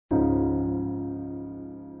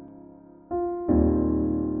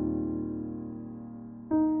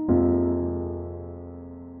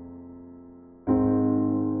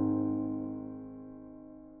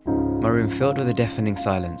room filled with a deafening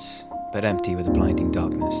silence, but empty with a blinding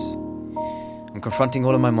darkness. I'm confronting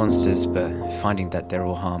all of my monsters, but finding that they're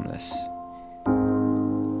all harmless.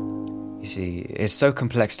 You see, it's so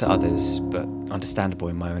complex to others, but understandable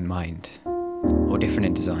in my own mind. All different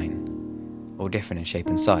in design, all different in shape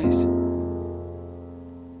and size.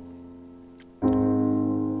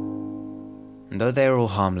 And though they are all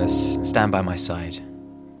harmless and stand by my side,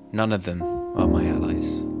 none of them are my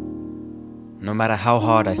allies. No matter how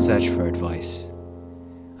hard I search for advice,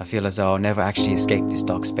 I feel as though I'll never actually escape this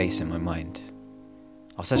dark space in my mind.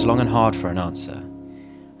 I'll search long and hard for an answer,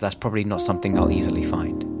 but that's probably not something I'll easily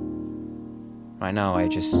find. Right now, I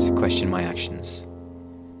just question my actions.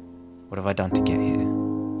 What have I done to get here?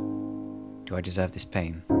 Do I deserve this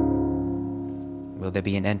pain? Will there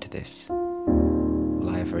be an end to this? Will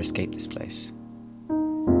I ever escape this place?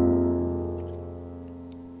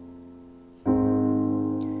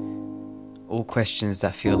 All questions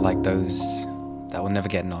that feel like those that will never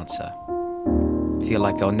get an answer. Feel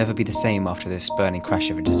like they'll never be the same after this burning crash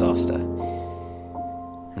of a disaster.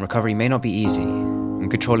 And recovery may not be easy,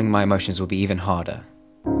 and controlling my emotions will be even harder.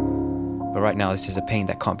 But right now, this is a pain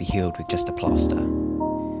that can't be healed with just a plaster.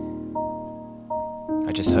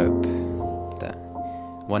 I just hope that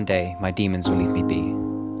one day my demons will leave me be.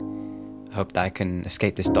 I hope that I can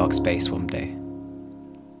escape this dark space one day.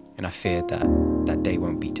 And I fear that that day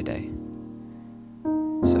won't be today.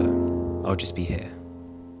 So I'll just be here,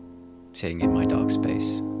 sitting in my dark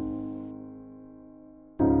space.